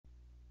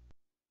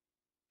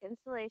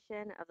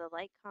Installation of the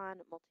LightCon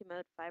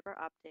Multimode Fiber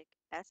Optic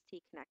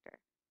ST connector,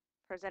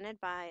 presented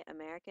by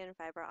American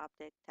Fiber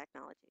Optic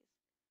Technologies.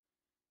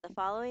 The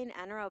following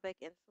anaerobic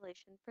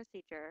installation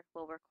procedure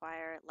will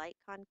require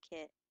LightCon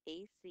kit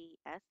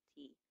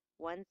ACST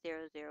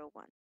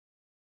 1001.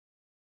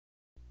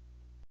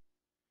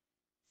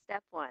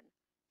 Step 1.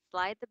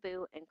 Slide the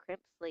boot and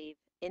crimp sleeve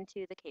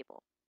into the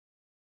cable.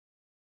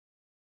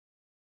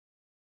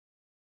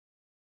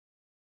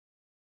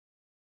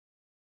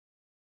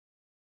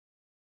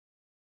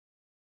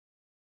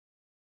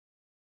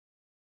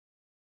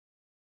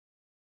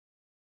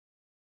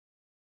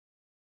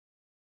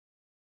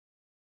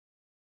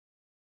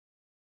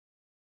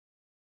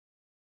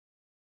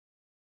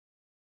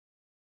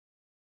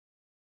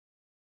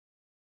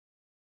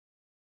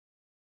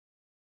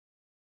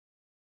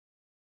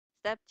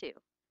 Step 2.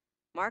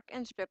 Mark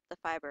and strip the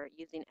fiber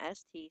using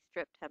ST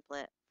strip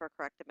template for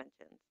correct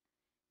dimensions.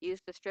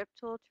 Use the strip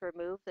tool to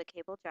remove the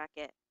cable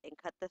jacket and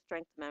cut the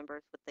strength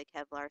members with the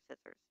Kevlar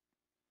scissors.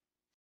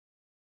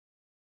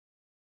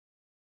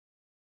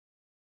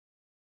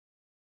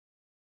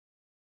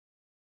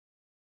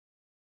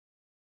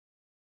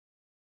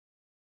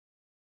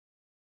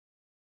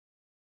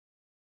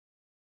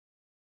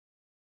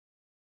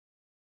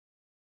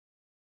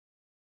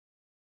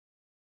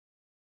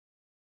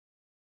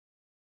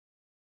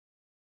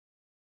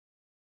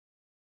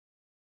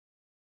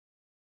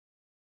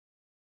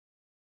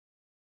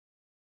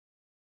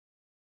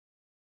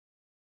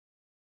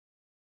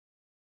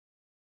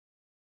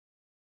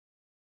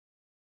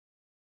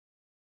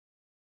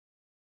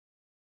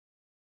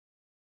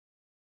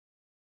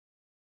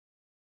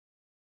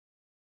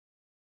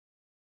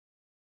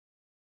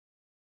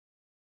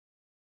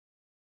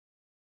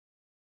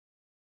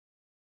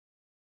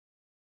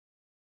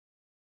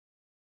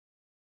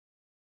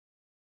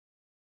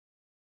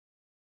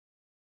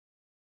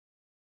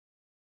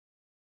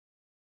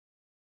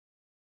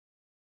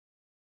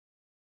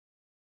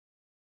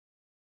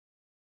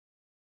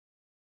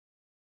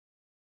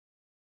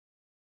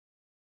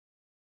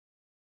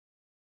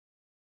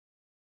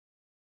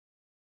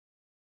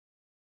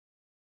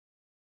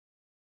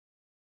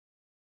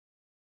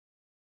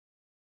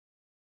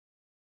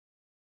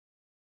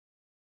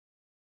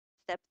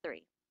 Step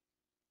 3.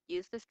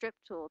 Use the strip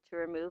tool to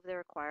remove the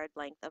required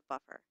length of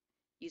buffer.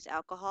 Use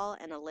alcohol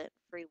and a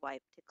lint-free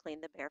wipe to clean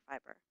the bare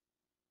fiber.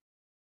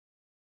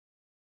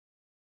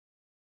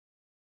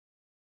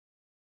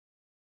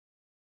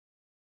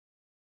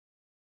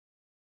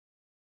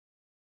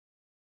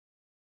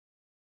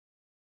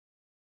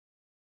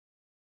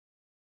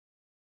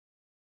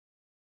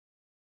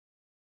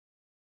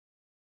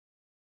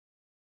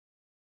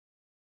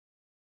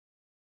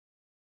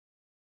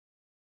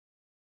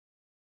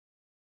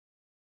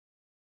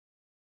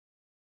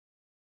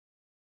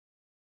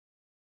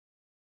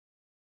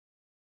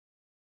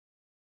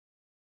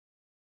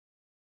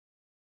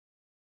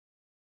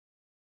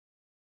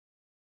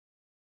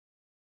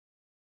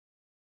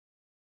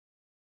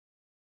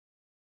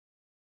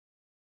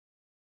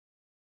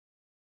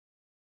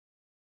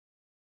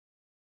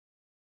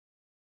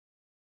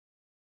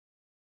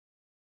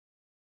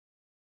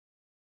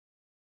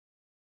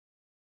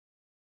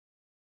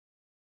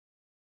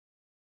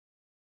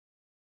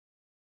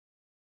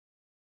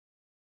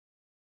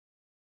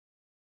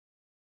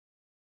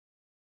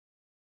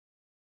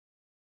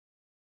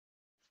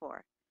 Step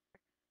 4.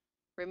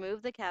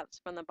 Remove the caps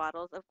from the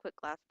bottles of quick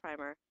glass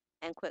primer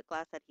and quick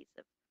glass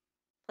adhesive.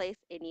 Place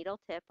a needle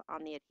tip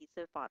on the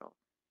adhesive bottle.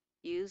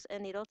 Use a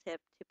needle tip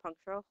to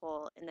puncture a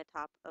hole in the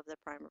top of the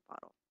primer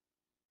bottle.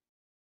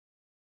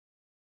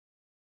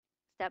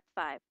 Step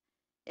 5.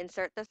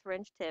 Insert the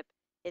syringe tip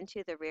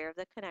into the rear of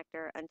the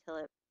connector until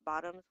it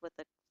bottoms with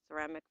the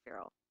ceramic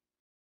ferrule.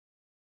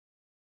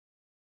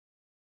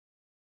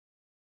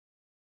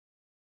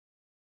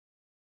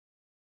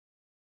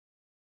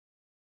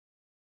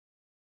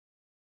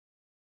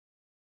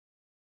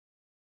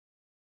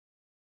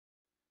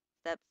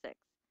 Step 6.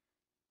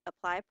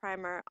 Apply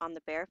primer on the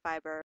bare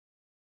fiber.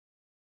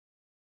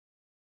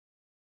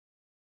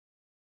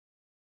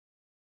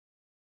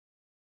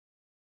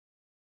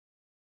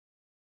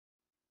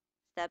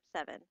 Step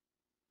 7.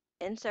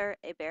 Insert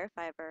a bare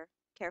fiber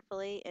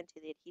carefully into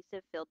the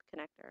adhesive-filled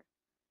connector.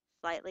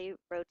 Slightly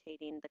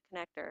rotating the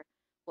connector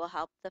will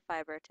help the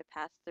fiber to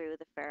pass through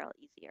the ferrule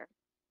easier.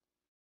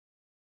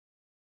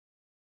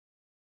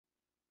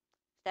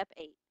 Step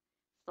 8.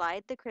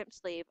 Slide the crimp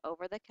sleeve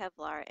over the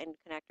Kevlar and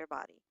connector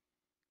body.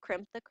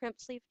 Crimp the crimp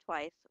sleeve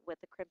twice with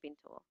the crimping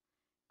tool.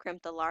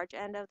 Crimp the large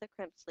end of the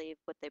crimp sleeve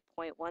with a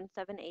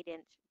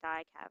 0.178-inch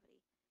die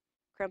cavity.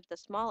 Crimp the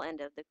small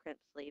end of the crimp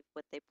sleeve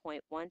with a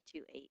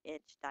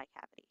 0.128-inch die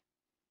cavity.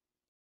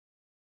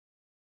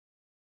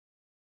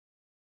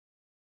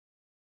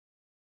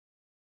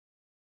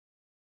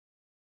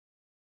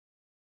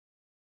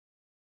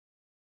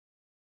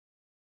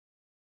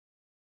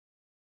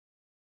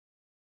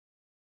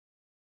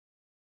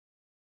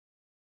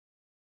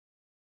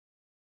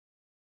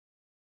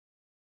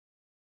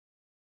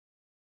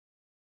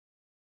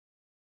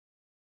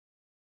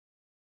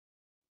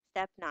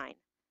 Step 9.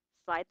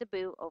 Slide the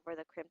boot over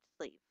the crimped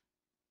sleeve.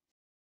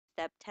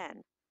 Step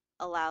 10.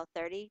 Allow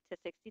 30 to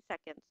 60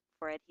 seconds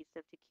for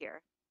adhesive to cure.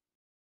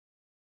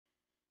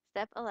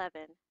 Step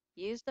 11.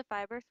 Use the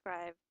fiber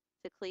scribe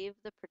to cleave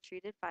the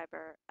protruded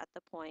fiber at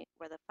the point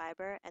where the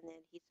fiber and the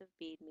adhesive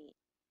bead meet.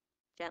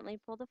 Gently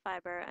pull the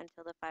fiber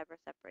until the fiber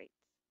separates.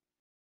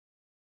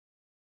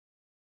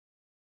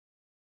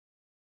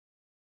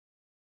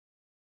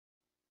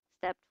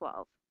 Step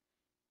 12.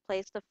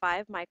 Place the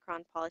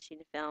 5-micron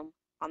polishing film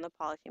on the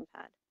polishing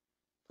pad.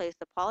 Place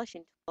the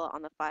polishing tool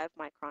on the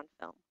 5-micron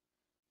film.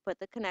 Put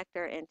the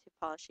connector into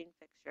polishing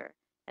fixture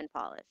and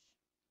polish.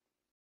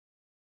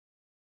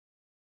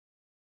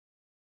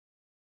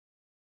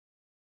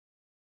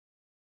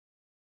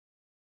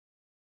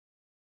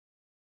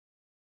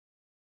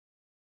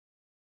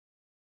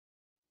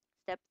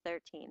 Step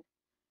 13.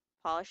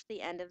 Polish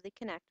the end of the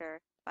connector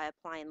by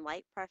applying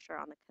light pressure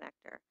on the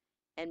connector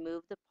and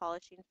move the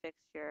polishing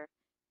fixture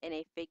in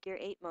a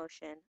figure-8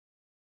 motion.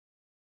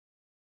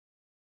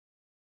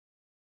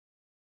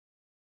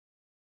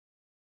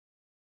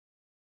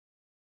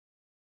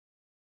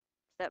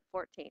 Step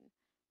 14.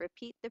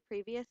 Repeat the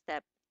previous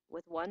step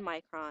with 1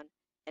 micron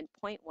and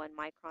 0.1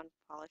 micron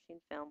polishing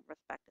film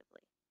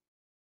respectively.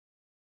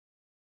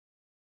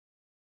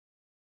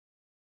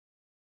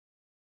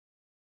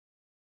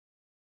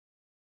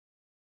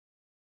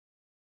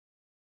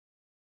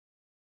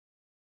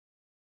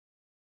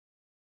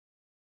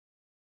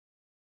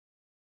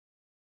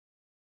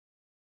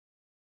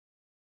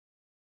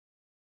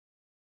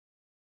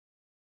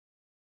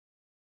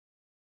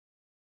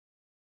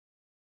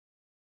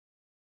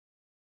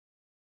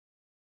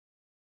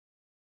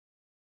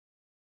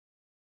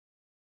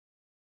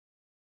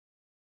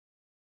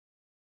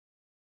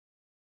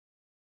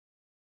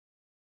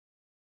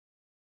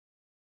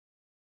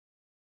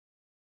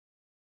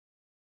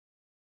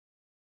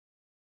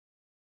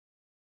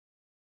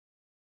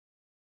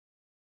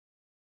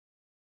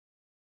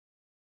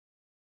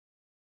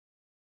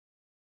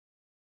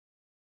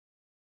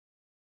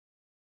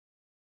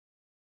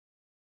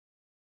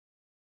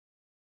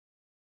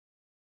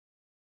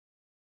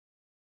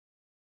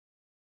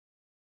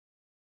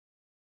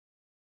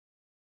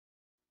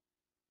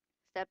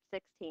 Step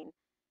 16.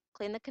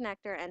 Clean the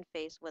connector and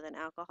face with an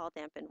alcohol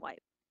dampened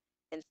wipe.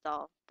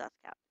 Install dust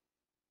cap.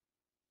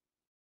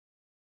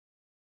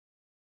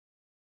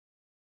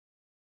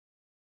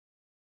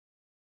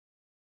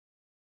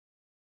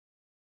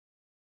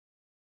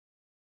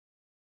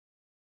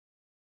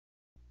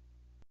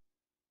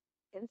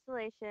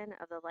 Installation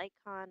of the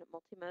LightCon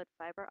Multimode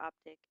Fiber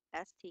Optic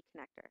ST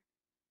connector,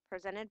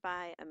 presented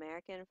by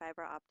American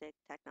Fiber Optic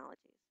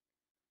Technologies.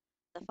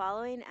 The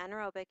following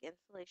anaerobic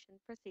installation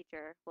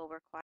procedure will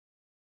require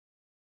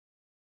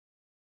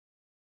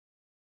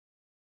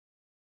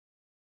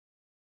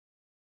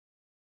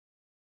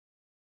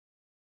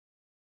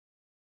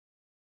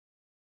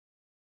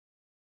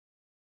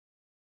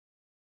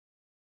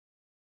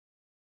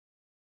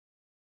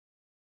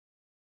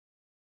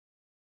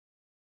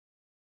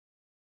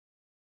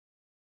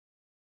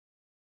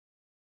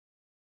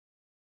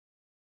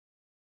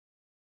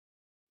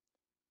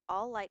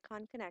all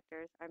LightCon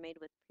connectors are made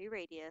with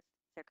pre-radius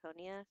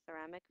zirconia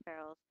ceramic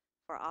ferrules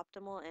for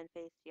optimal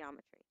in-phase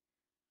geometry.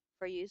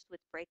 For use with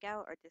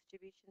breakout or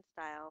distribution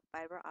style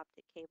fiber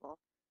optic cable,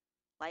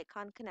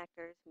 LightCon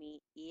connectors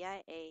meet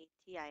EIA,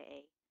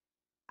 TIA,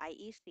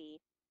 IEC,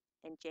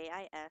 and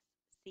JIS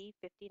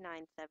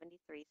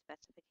C5973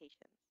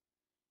 specifications.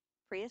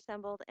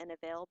 Pre-assembled and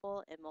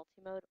available in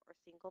multimode or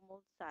single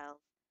mode styles,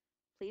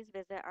 please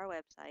visit our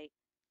website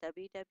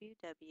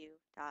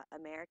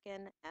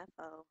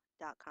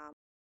www.americanfo.com.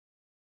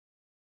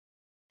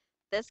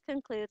 This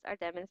concludes our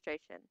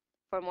demonstration.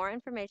 For more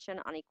information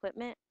on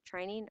equipment,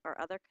 training,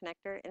 or other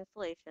connector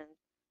installations,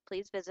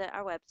 please visit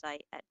our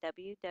website at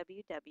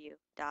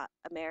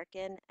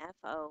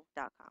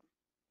www.americanfo.com.